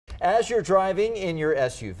As you're driving in your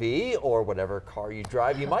SUV or whatever car you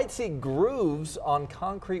drive, you might see grooves on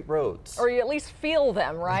concrete roads. Or you at least feel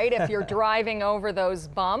them, right? If you're driving over those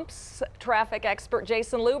bumps. Traffic expert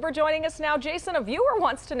Jayson Luber joining us now. Jayson, a viewer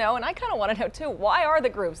wants to know, and I kind of want to know too, why are the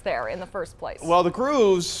grooves there in the first place? Well, the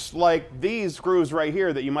grooves, like these grooves right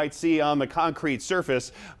here that you might see on the concrete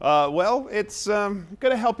surface, well, it's going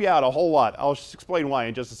to help you out a whole lot. I'll explain why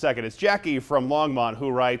in just a second. It's Jackie from Longmont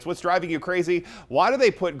who writes, what's driving you crazy? Why do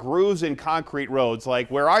they put grooves in concrete roads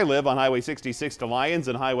like where I live on Highway 66 to Lyons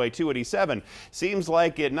and Highway 287? Seems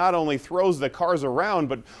like it not only throws the cars around,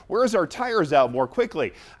 but wears our tires out more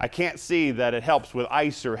quickly. I can't see that it helps with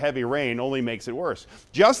ice or heavy rain, only makes it worse.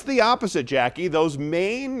 Just the opposite, Jackie. The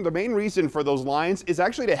main reason for those lines is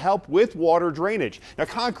actually to help with water drainage. Now,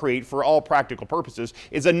 concrete, for all practical purposes,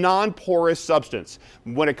 is a non-porous substance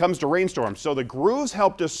when it comes to rainstorms. So the grooves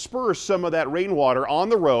help disperse some of that rainwater on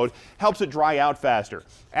the road, helps it dry out faster.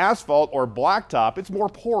 Asphalt or blacktop, it's more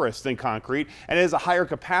porous than concrete and it has a higher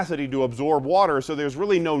capacity to absorb water, so there's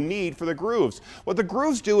really no need for the grooves. What the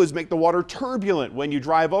grooves do is make the water turbulent when you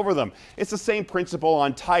drive over them. It's the same principle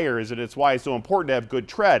on tires, and it's why it's so important to have good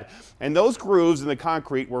tread. And those grooves in the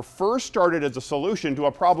concrete were first started as a solution to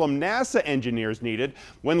a problem NASA engineers needed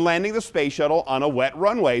when landing the space shuttle on a wet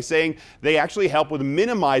runway, saying they actually help with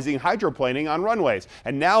minimizing hydroplaning on runways.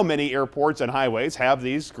 And now many airports and highways have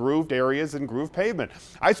these grooved areas and grooved pavement.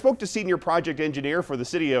 I spoke to senior project engineer for the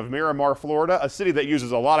city of Miramar, Florida, a city that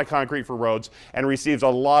uses a lot of concrete for roads and receives a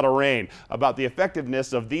lot of rain, about the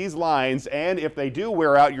effectiveness of these lines and if they do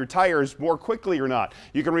wear out your tires more quickly or not.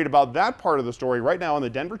 You can read about that part of the story right now on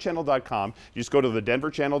thedenverchannel.com. You just go to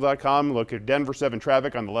thedenverchannel.com, look at Denver 7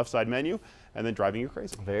 traffic on the left side menu, and then driving you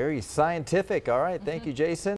crazy. Very scientific. All right. Thank you, Jayson.